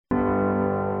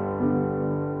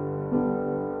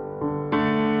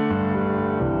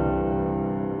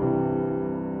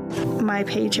my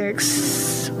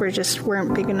paychecks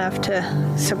weren't big enough to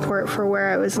support for where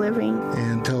I was living.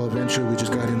 Until eventually we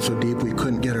just got in so deep we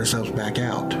couldn't get ourselves back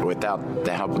out. Without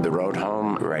the help of the road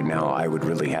home, right now I would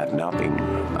really have nothing.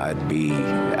 I'd be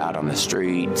out on the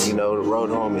streets. You know, the road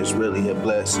home is really a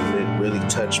blessing. It really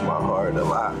touched my heart a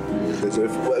lot. Because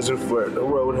if it wasn't for the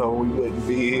road home, we wouldn't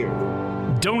be here.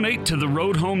 Donate to the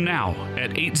Road Home now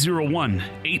at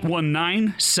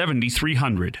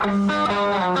 801-819-7300.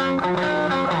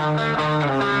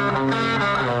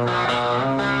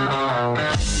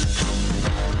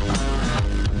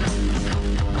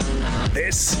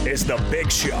 This is The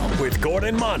Big Show with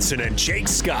Gordon Monson and Jake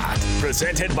Scott,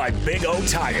 presented by Big O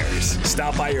Tires.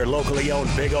 Stop by your locally owned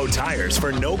Big O Tires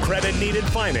for no credit needed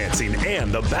financing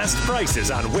and the best prices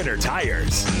on winter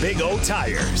tires. Big O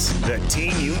Tires, the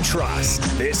team you trust.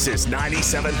 This is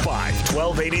 97.5,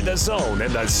 1280 The Zone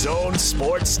and the Zone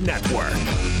Sports Network.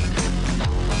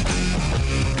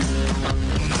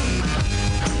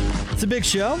 It's a big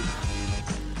show.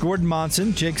 Gordon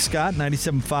Monson, Jake Scott,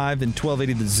 97.5 and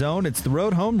 1280 The Zone. It's the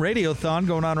Road Home Radiothon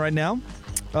going on right now.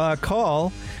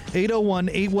 Call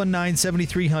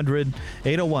 801-819-7300,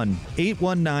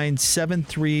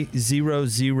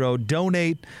 801-819-7300.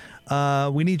 Donate.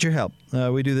 We need your help.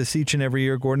 We do this each and every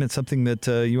year, Gordon. It's something that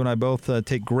you and I both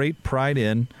take great pride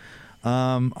in.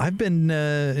 I've been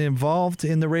involved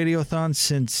in the Radiothon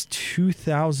since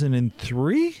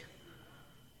 2003.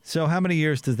 So how many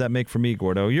years does that make for me,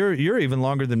 Gordo? You're even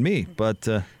longer than me, but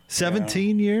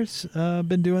 17 years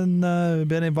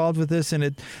been involved with this, and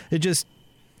it's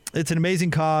an amazing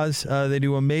cause. They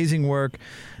do amazing work,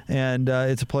 and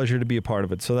it's a pleasure to be a part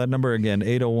of it. So that number again,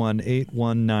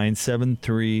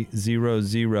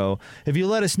 801-819-7300. If you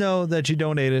let us know that you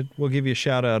donated, we'll give you a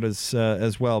shout out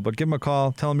as well. But give them a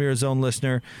call, tell them you're a Zone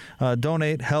listener,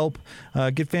 donate, help,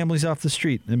 get families off the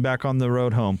street and back on the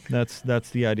road home.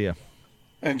 That's the idea.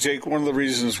 And, Jake, one of the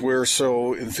reasons we're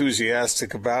so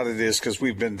enthusiastic about it is because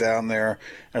we've been down there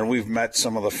and we've met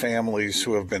some of the families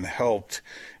who have been helped.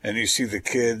 And you see the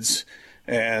kids,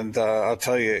 and I'll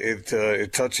tell you,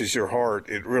 it touches your heart.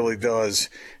 It really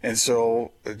does. And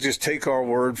so just take our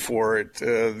word for it.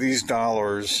 These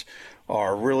dollars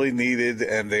are really needed,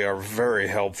 and they are very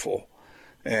helpful.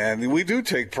 And we do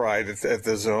take pride at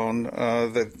the Zone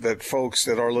that folks,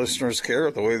 that our listeners care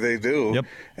the way they do, yep.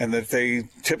 And that they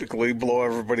typically blow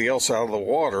everybody else out of the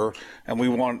water. And we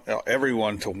want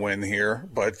everyone to win here.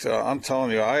 But I'm telling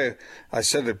you, I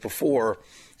said it before,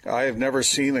 I have never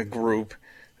seen a group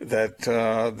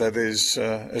that is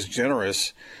as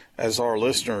generous as our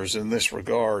listeners in this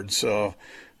regard. So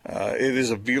it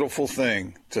is a beautiful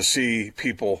thing to see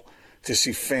people, to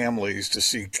see families, to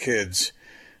see kids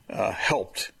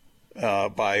helped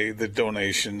by the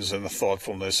donations and the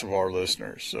thoughtfulness of our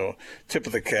listeners. So tip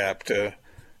of the cap to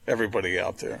everybody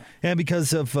out there. And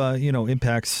because of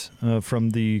impacts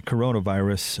from the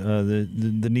coronavirus,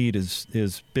 the need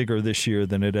is bigger this year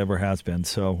than it ever has been.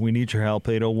 So we need your help.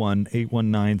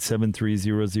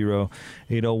 801-819-7300,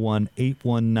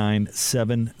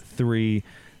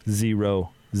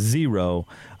 801-819-7300.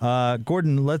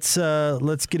 Gordon, let's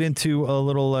get into a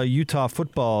little Utah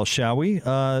football, shall we?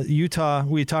 Utah,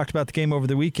 we talked about the game over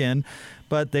the weekend,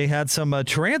 but they had some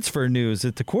transfer news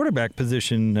at the quarterback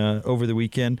position over the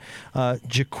weekend.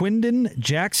 Jaquindon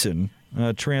Jackson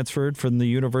transferred from the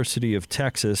University of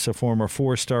Texas, a former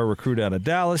four-star recruit out of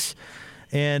Dallas.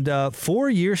 And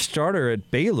four-year starter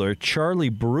at Baylor, Charlie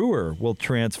Brewer, will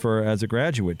transfer as a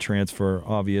graduate transfer,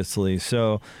 obviously.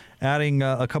 So adding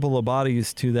a couple of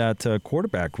bodies to that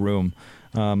quarterback room,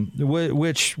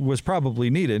 which was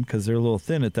probably needed because they're a little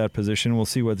thin at that position. We'll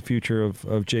see what the future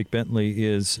of Jake Bentley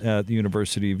is at the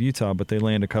University of Utah, but they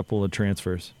land a couple of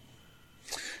transfers.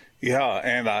 Yeah,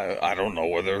 and I don't know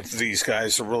whether these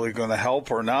guys are really going to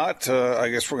help or not. I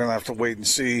guess we're going to have to wait and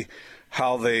see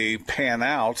how they pan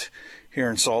out here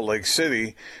in Salt Lake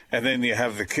City. And then you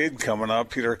have the kid coming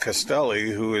up, Peter Castelli,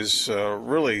 who is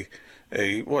really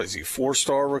a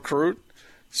four-star recruit?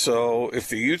 So if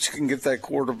the Utes can get that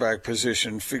quarterback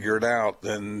position figured out,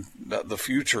 then the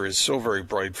future is so very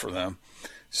bright for them.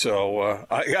 So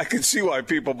I can see why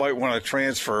people might want to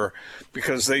transfer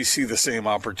because they see the same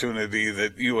opportunity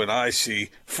that you and I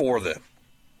see for them.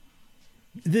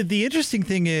 The interesting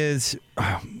thing is,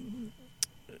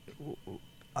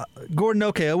 Gordon,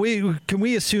 okay, can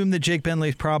we assume that Jake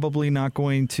Bentley's probably not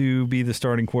going to be the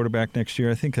starting quarterback next year?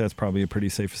 I think that's probably a pretty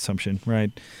safe assumption, right?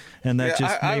 and that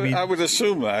just maybe I would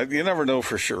assume that. You never know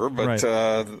for sure, but Right.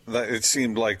 it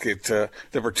seemed like there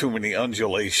were too many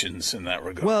undulations in that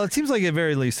regard. Well, it seems like at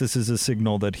very least this is a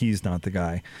signal that he's not the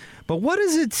guy. But what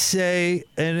does it say?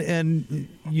 And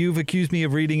you've accused me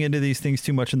of reading into these things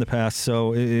too much in the past,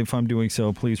 so if I'm doing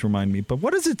so, please remind me. But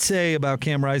what does it say about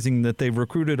Cam Rising that they've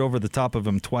recruited over the top of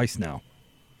him twice now?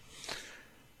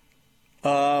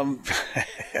 The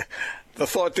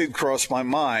thought did cross my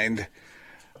mind.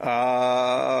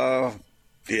 Yeah.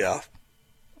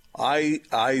 I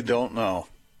don't know.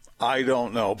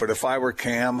 But if I were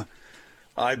Cam,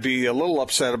 I'd be a little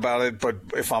upset about it. But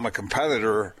if I'm a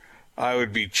competitor, I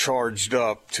would be charged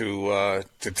up to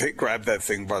grab that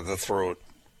thing by the throat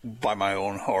by my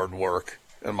own hard work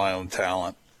and my own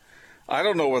talent. I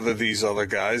don't know whether these other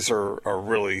guys are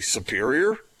really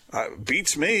superior.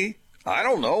 Beats me. I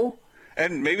don't know.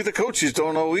 And maybe the coaches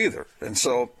don't know either. And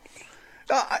so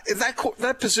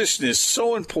that position is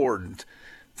so important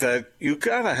that you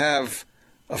got to have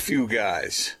a few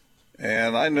guys.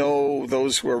 And I know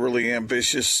those who are really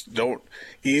ambitious don't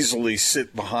easily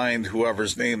sit behind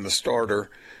whoever's named the starter,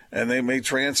 and they may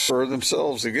transfer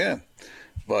themselves again.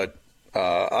 But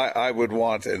I would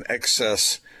want an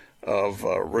excess of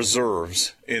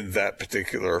reserves in that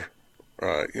particular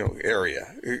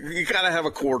area. You got to have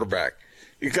a quarterback.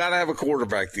 You got to have a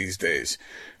quarterback these days.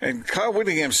 And Kyle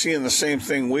Whittingham's seeing the same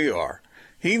thing we are.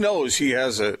 He knows he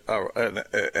has a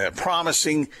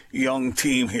promising young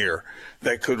team here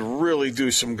that could really do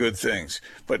some good things,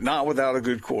 but not without a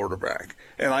good quarterback.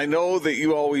 And I know that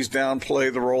you always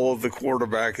downplay the role of the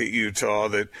quarterback at Utah,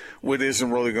 that Witt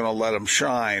isn't really going to let him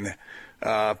shine.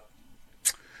 But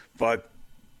I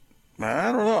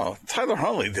don't know. Tyler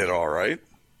Huntley did all right.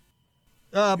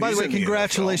 By the way,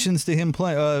 congratulations to him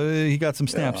playing. He got some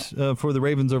snaps for the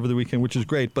Ravens over the weekend, which is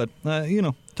great. But,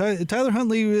 Tyler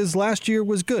Huntley, his last year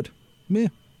was good. Yeah,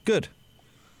 good.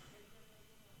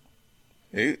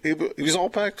 He was all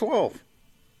Pac-12,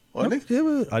 wasn't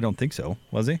he? I don't think so.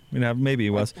 Was he? Maybe he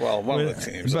was. Well, one of the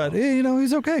teams. But,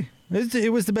 he's okay.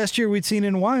 It was the best year we'd seen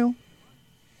in a while.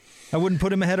 I wouldn't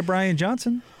put him ahead of Brian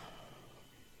Johnson.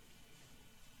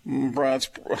 That's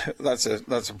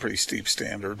a pretty steep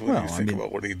standard when you think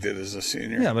about what he did as a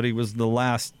senior. Yeah, but he was the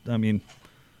last,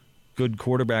 good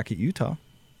quarterback at Utah.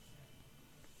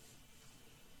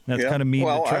 That's kind of mean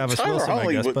to Travis Wilson,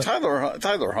 Huntley, I guess. But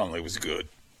Tyler Huntley was good.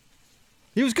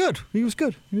 He was good. He was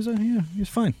fine.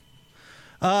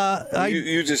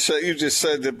 You just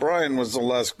said that Brian was the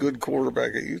last good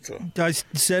quarterback at Utah. I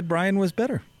said Brian was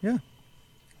better. Yeah.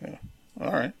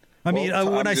 All right.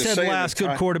 When I said last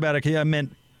good quarterback, I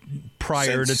meant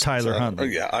prior to Tyler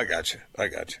Huntley. Yeah, I got you.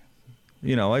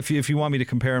 If you want me to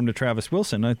compare him to Travis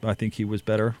Wilson, I think he was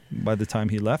better by the time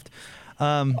he left.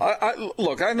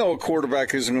 Look, I know a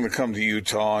quarterback isn't going to come to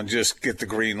Utah and just get the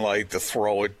green light to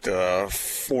throw it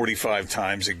 45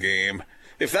 times a game.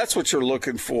 If that's what you're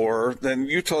looking for, then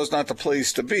Utah's not the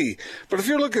place to be. But if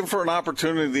you're looking for an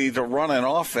opportunity to run an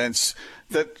offense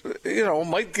that,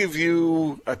 might give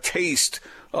you a taste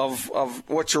of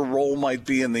what your role might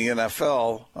be in the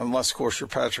NFL, unless, of course, you're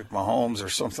Patrick Mahomes or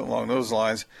something along those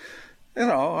lines. An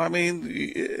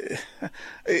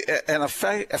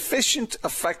efficient,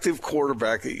 effective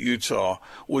quarterback at Utah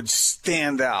would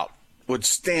stand out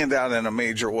in a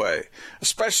major way,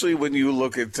 especially when you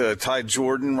look at Ty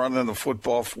Jordan running the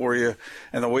football for you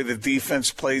and the way the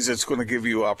defense plays. It's going to give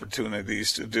you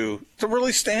opportunities to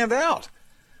really stand out.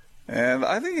 And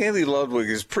I think Andy Ludwig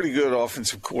is a pretty good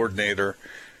offensive coordinator,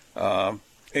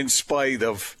 in spite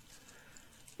of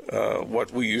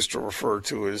what we used to refer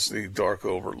to as the Dark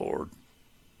Overlord.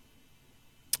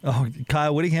 Oh,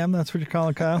 Kyle Whittingham, that's what you're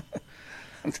calling Kyle?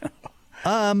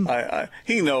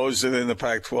 He knows that in the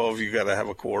Pac-12 you got to have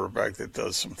a quarterback that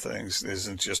does some things. It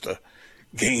isn't just a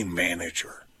game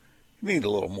manager. You need a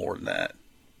little more than that.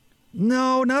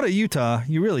 No, not at Utah.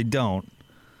 You really don't.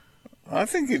 I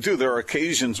think you do. There are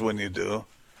occasions when you do.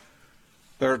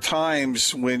 There are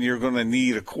times when you're going to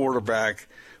need a quarterback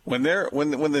when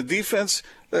the defense,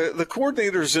 the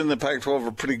coordinators in the Pac-12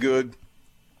 are pretty good.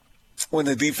 When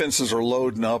the defenses are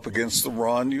loading up against the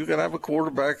run, you got to have a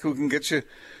quarterback who can get you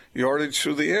yardage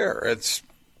through the air. I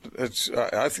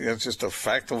think that's just a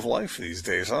fact of life these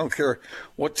days. I don't care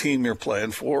what team you're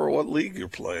playing for or what league you're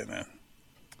playing in.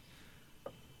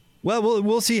 Well,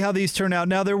 we'll see how these turn out.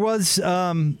 Now, there was,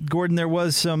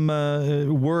 Gordon, some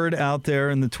word out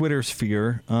there in the Twitter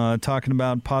sphere talking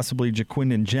about possibly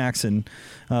Jaquindon Jackson,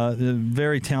 a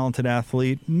very talented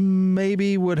athlete,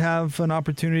 maybe would have an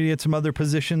opportunity at some other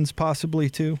positions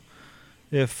possibly too,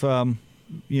 if,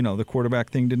 the quarterback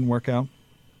thing didn't work out.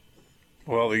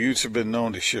 Well, the Utes have been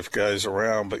known to shift guys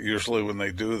around, but usually when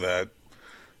they do that,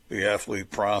 the athlete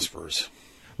prospers.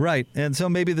 Right. And so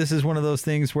maybe this is one of those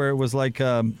things where it was like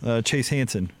Chase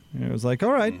Hansen. It was like,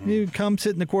 all right, you come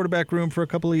sit in the quarterback room for a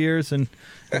couple of years, and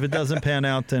if it doesn't pan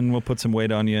out, then we'll put some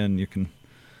weight on you and you can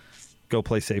go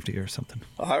play safety or something.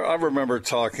 I remember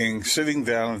sitting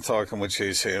down and talking with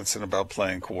Chase Hansen about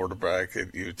playing quarterback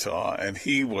at Utah, and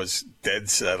he was dead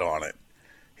set on it.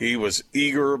 He was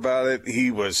eager about it. He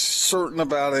was certain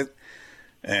about it.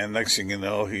 And next thing you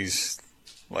know, he's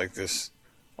like this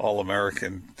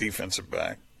All-American defensive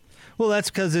back. Well,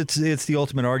 that's because it's the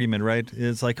ultimate argument, right?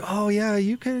 It's like, oh yeah,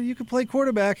 you could play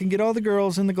quarterback and get all the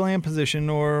girls in the glam position,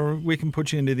 or we can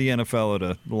put you into the NFL at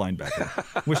a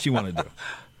linebacker. Which do you want to do?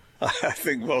 I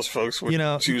think most folks would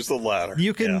choose the latter.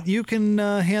 You can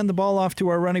hand the ball off to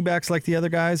our running backs like the other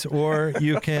guys, or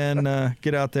you can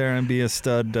get out there and be a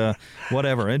stud,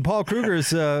 whatever. In Paul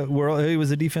Kruger's world, he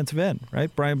was a defensive end, right?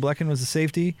 Brian Blecken was a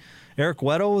safety. Eric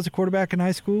Weddle was a quarterback in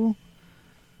high school.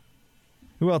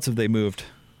 Who else have they moved?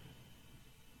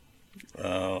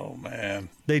 Oh, man.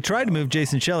 They tried to move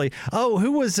Jason Shelley. Oh,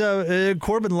 who was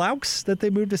Corbin Laux that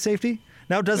they moved to safety?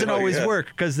 Now, it doesn't always work,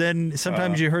 because then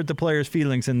sometimes you hurt the players'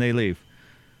 feelings and they leave.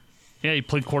 Yeah, he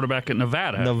played quarterback at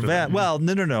Nevada. Well,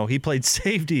 no. He played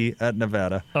safety at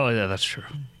Nevada. Oh, yeah, that's true.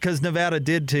 Because Nevada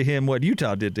did to him what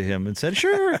Utah did to him and said,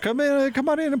 sure, come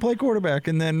on in and play quarterback.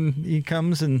 And then he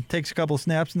comes and takes a couple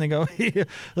snaps and they go,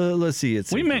 let's see.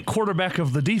 We meant quarterback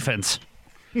of the defense.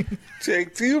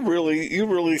 Jake, do you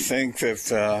really think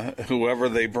that whoever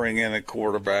they bring in at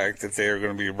quarterback, that they are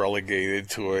going to be relegated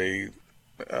to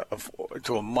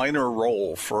a minor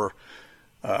role for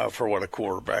what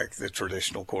the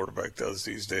traditional quarterback does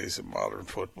these days in modern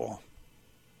football?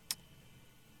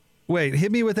 Wait, hit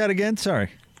me with that again. Sorry.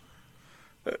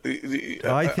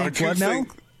 I think what now?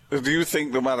 Do you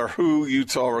think no matter who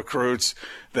Utah recruits,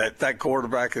 that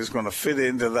quarterback is going to fit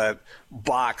into that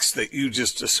box that you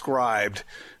just described,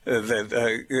 that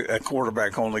a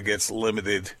quarterback only gets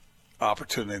limited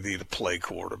opportunity to play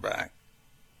quarterback?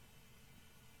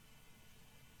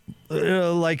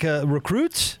 Like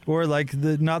recruits, or like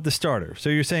not the starter? So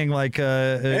you're saying like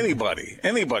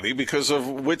anybody because of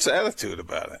Witt's attitude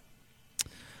about it.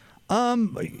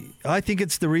 I think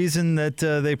it's the reason that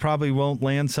they probably won't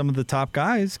land some of the top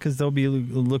guys, because they'll be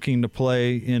looking to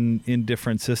play in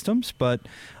different systems. But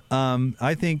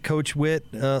I think Coach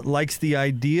Witt likes the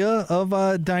idea of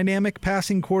a dynamic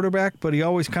passing quarterback, but he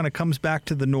always kind of comes back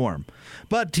to the norm.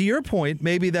 But to your point,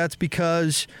 maybe that's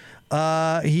because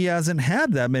he hasn't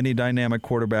had that many dynamic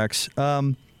quarterbacks.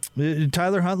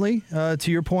 Tyler Huntley,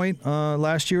 to your point,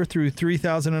 last year threw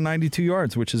 3,092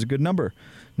 yards, which is a good number.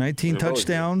 19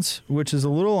 touchdowns, which is a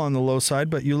little on the low side,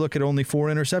 but you look at only 4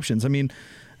 interceptions. I mean,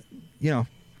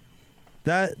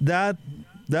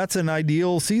 that's an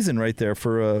ideal season right there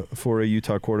for a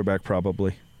Utah quarterback,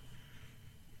 probably.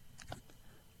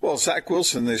 Well, Zach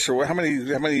Wilson this year, how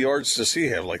many yards does he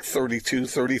have? Like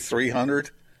 3,300?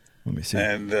 Let me see.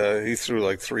 And he threw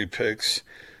like 3 picks,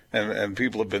 and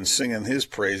people have been singing his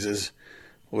praises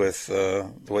with the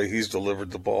way he's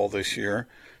delivered the ball this year.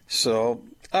 So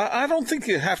I don't think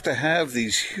you have to have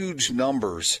these huge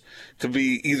numbers to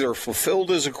be either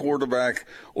fulfilled as a quarterback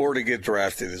or to get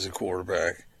drafted as a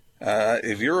quarterback.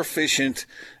 If you're efficient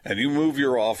and you move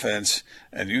your offense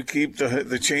and you keep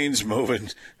the chains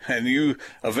moving and you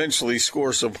eventually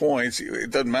score some points,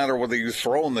 it doesn't matter whether you're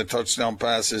throwing the touchdown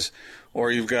passes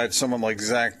or you've got someone like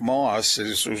Zach Moss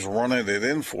who's running it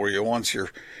in for you once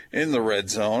you're in the red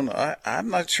zone. I'm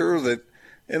not sure that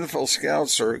NFL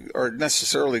scouts are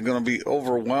necessarily going to be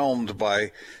overwhelmed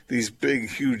by these big,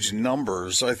 huge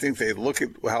numbers. I think they look at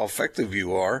how effective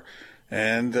you are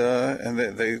and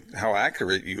they how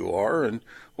accurate you are and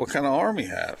what kind of arm you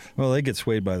have. Well, they get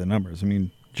swayed by the numbers. I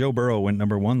mean, Joe Burrow went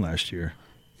number 1 last year.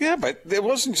 Yeah, but it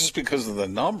wasn't just because of the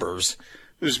numbers.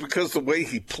 It was because of the way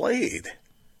he played.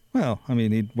 Well, I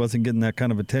mean, he wasn't getting that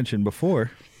kind of attention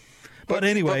before. But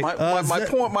anyway,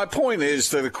 my point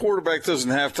is that a quarterback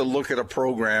doesn't have to look at a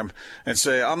program and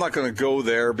say, I'm not going to go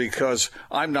there because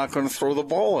I'm not going to throw the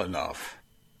ball enough.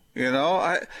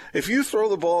 If you throw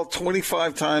the ball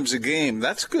 25 times a game,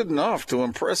 that's good enough to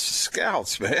impress the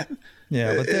scouts, man.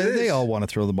 Yeah, but they all want to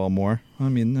throw the ball more. I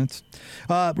mean, that's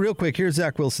real quick. Here's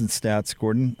Zach Wilson's stats,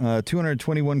 Gordon.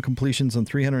 221 completions on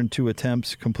 302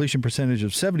 attempts, completion percentage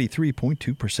of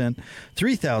 73.2%,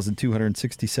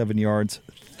 3,267 yards,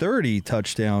 30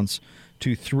 touchdowns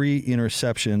to 3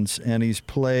 interceptions, and he's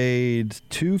played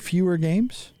 2 fewer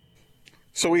games.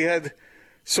 So he had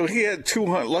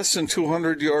 200, less than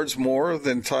 200 yards more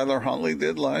than Tyler Huntley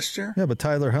did last year? Yeah, but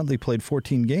Tyler Huntley played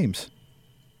 14 games.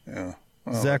 Yeah.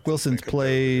 Well, Zach Wilson's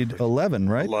played 11,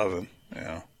 right? 11,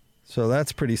 yeah. So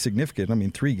that's pretty significant. I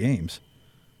mean, 3 games.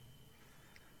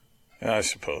 I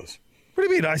suppose. What do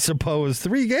you mean, I suppose?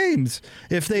 3 games.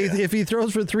 If he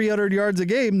throws for 300 yards a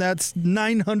game, that's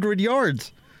 900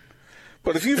 yards.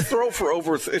 But if you throw for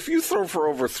over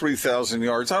 3,000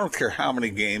 yards, I don't care how many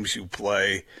games you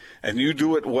play, and you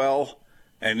do it well,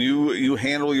 and you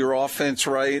handle your offense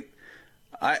right.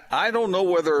 I don't know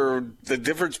whether the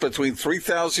difference between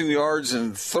 3,000 yards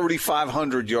and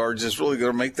 3,500 yards is really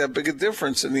going to make that big a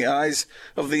difference in the eyes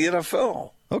of the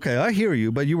NFL. Okay, I hear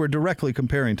you, but you were directly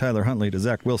comparing Tyler Huntley to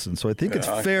Zach Wilson, so I think it's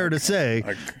fair to say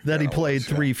that he played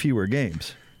 3 fewer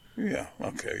games. Yeah,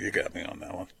 okay, you got me on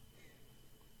that one.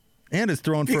 And has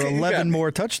thrown for 11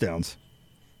 more touchdowns.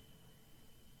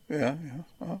 Yeah.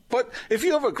 But if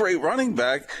you have a great running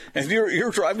back and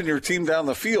you're driving your team down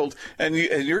the field and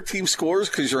your team scores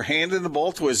because you're handing the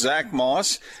ball to a Zach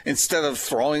Moss instead of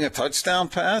throwing a touchdown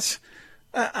pass,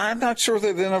 I'm not sure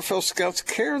that NFL scouts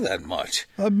care that much.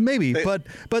 Maybe, but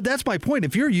that's my point.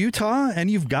 If you're Utah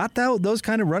and you've got those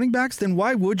kind of running backs, then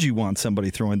why would you want somebody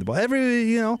throwing the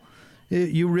ball?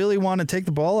 You really want to take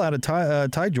the ball out of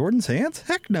Ty Jordan's hands?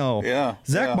 Heck no. Yeah.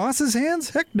 Zach Moss's hands?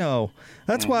 Heck no.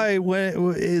 That's why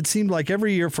it seemed like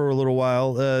every year for a little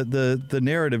while, the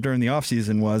narrative during the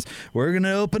offseason was, we're going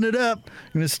to open it up.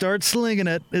 We're going to start slinging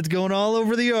it. It's going all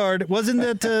over the yard. Wasn't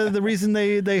that the reason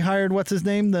they hired, what's his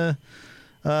name? The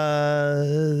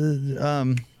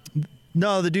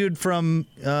dude from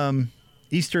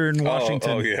Eastern Washington.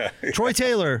 Oh yeah. Troy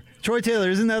Taylor.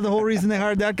 Isn't that the whole reason they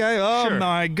hired that guy? Oh Sure.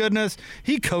 My goodness.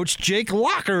 He coached Jake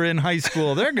Locker in high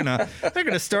school. They're gonna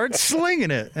start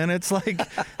slinging it. And it's like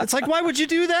why would you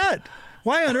do that?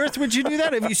 Why on earth would you do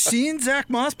that? Have you seen Zach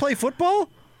Moss play football?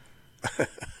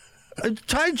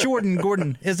 Ty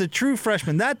Gordon is a true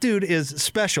freshman. That dude is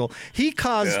special. He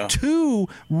caused 2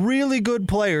 really good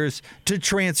players to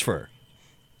transfer.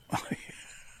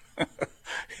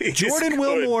 Jordan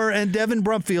Wilmore and Devin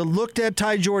Brumfield looked at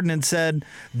Ty Jordan and said,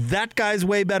 that guy's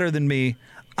way better than me.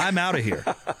 I'm out of here.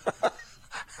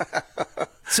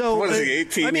 So, what is he,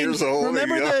 18 years old?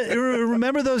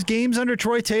 Remember those games under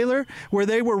Troy Taylor where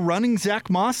they were running Zach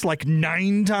Moss like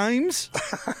 9 times?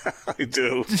 I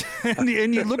do. and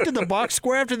you looked at the box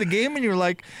score after the game and you're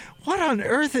like, what on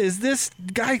earth is this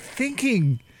guy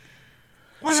thinking?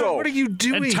 What are you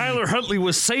doing? And Tyler Huntley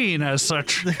was saying as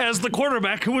such, as the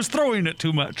quarterback who was throwing it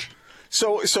too much.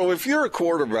 So if you're a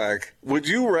quarterback, would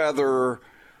you rather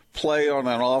play on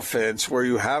an offense where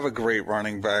you have a great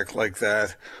running back like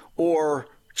that, or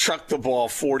chuck the ball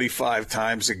 45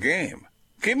 times a game?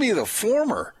 Give me the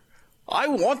former. I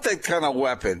want that kind of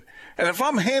weapon. And if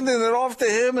I'm handing it off to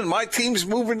him and my team's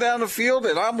moving down the field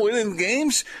and I'm winning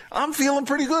games, I'm feeling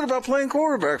pretty good about playing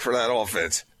quarterback for that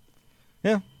offense.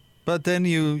 Yeah. But then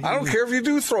I don't care if you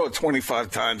do throw it 25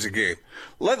 times a game.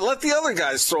 Let the other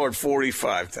guys throw it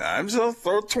 45 times. They'll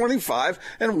throw it 25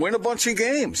 and win a bunch of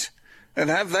games and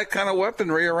have that kind of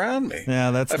weaponry around me.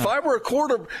 Yeah, If I were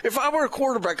a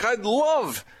quarterback, I'd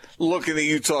love looking at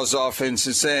Utah's offense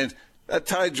and saying, that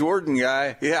Ty Jordan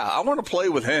guy, I want to play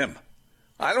with him.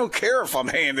 I don't care if I'm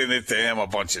handing it to him a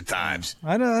bunch of times.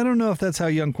 I don't know if that's how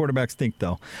young quarterbacks think,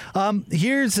 though.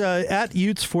 Here's at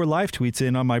Utes for Life tweets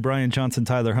in on my Brian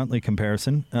Johnson-Tyler Huntley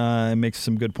comparison. Makes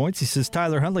some good points. He says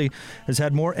Tyler Huntley has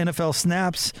had more NFL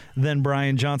snaps than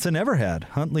Brian Johnson ever had.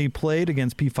 Huntley played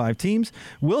against P5 teams.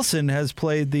 Wilson has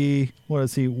played the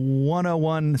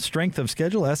 101 strength of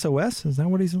schedule, SOS? Is that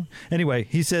what he's... Anyway,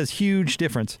 he says huge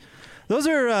difference. Those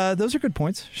are good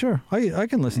points. Sure, I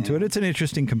can listen to it. It's an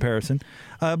interesting comparison.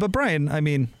 But Brian, I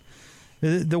mean,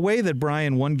 the way that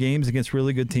Brian won games against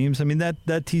really good teams. I mean, that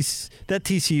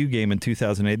TCU game in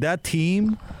 2008, that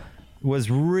team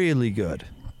was really good,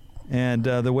 and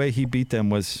the way he beat them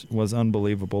was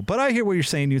unbelievable. But I hear what you're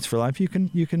saying, Utes for Life. You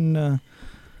can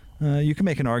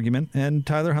make an argument, and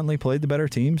Tyler Huntley played the better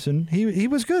teams, and he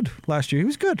was good last year. He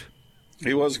was good.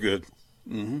 He was good.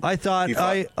 Mm-hmm. I thought he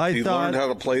learned how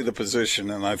to play the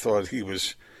position, and I thought he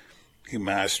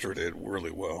mastered it really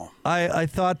well. I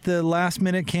thought the last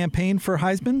minute campaign for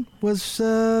Heisman was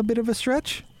a bit of a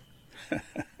stretch.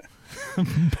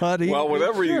 But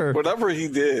whatever he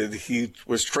did, he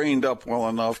was trained up well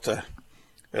enough to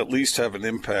at least have an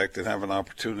impact and have an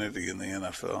opportunity in the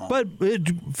NFL. But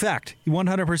fact,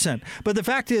 100%. But the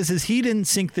fact is he didn't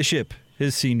sink the ship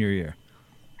his senior year.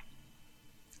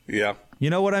 Yeah. You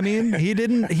know what I mean? He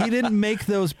didn't make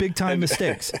those big time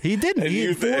mistakes. He didn't. He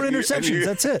had 4 interceptions.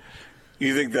 That's it.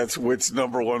 You think that's Witt's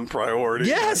number one priority?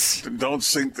 Yes. Don't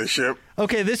sink the ship.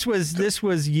 Okay, this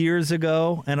was years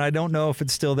ago, and I don't know if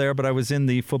it's still there, but I was in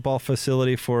the football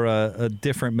facility for a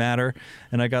different matter,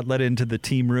 and I got let into the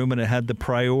team room, and it had the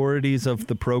priorities of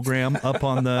the program up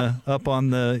on the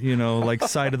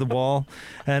side of the wall,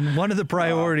 and one of the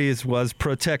priorities was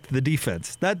protect the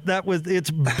defense. It's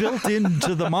built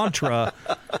into the mantra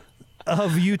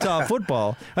of Utah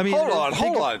football. I mean,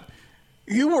 hold on.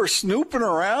 You were snooping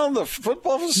around the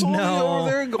football facility over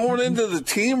there, going into the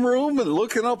team room and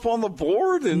looking up on the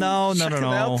board and checking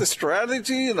out the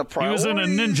strategy and the priorities? He was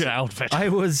in a ninja outfit. I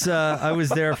was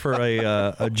there for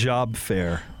a job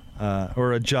fair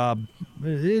or a job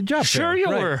fair. Sure you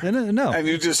were. No. And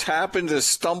you just happened to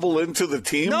stumble into the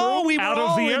team room? No, we were out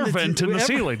of the air vent in the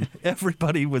ceiling.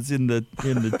 Everybody was in the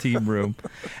team room.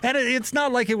 And it's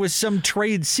not like it was some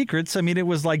trade secrets. I mean, it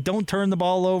was like, don't turn the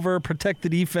ball over, protect the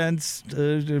defense,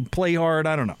 play hard.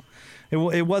 I don't know.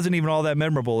 It wasn't even all that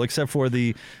memorable, except for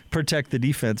the protect the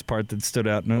defense part that stood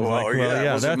out. And I was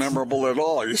it wasn't memorable at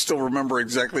all. You still remember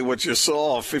exactly what you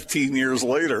saw 15 years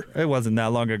later. It wasn't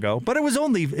that long ago, but it was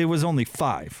only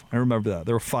 5. I remember that.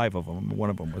 There were 5 of them. One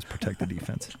of them was protect the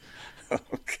defense.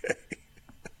 Okay.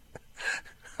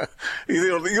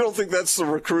 You don't think that's the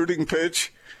recruiting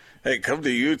pitch? Hey, come to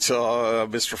Utah,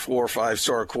 Mr. 4 or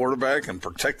 5-star quarterback, and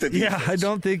protect the defense. Yeah, I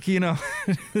don't think,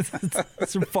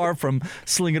 it's far from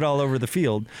sling it all over the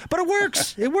field. But it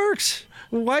works. It works.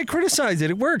 Why criticize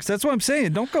it? It works. That's what I'm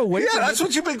saying. Don't go away from it. Yeah, that's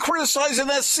what you've been criticizing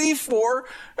SC for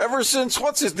ever since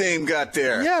what's-his-name got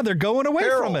there. Yeah, they're going away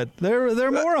from it.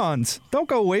 They're morons. Don't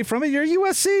go away from it. You're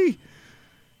USC.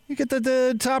 You get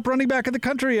the top running back in the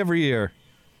country every year.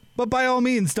 But by all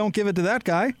means, don't give it to that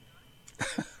guy.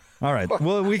 All right.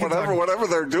 Well, we can whatever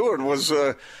they're doing was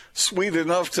sweet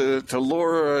enough to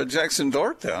lure Jackson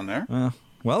Dart down there.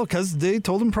 Well, because they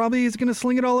told him probably he's going to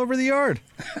sling it all over the yard.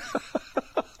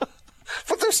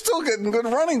 But they're still getting good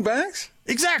running backs.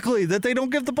 Exactly, that they don't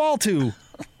give the ball to.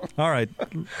 All right,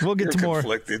 we'll get to more.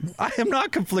 Conflicted. I am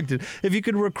not conflicted. If you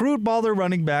could recruit baller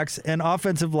running backs and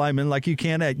offensive linemen like you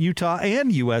can at Utah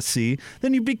and USC,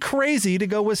 then you'd be crazy to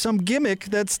go with some gimmick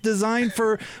that's designed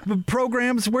for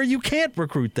programs where you can't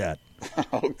recruit that.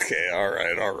 Okay, all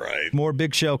right. More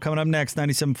Big Show coming up next,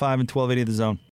 97.5 and 1280 The Zone.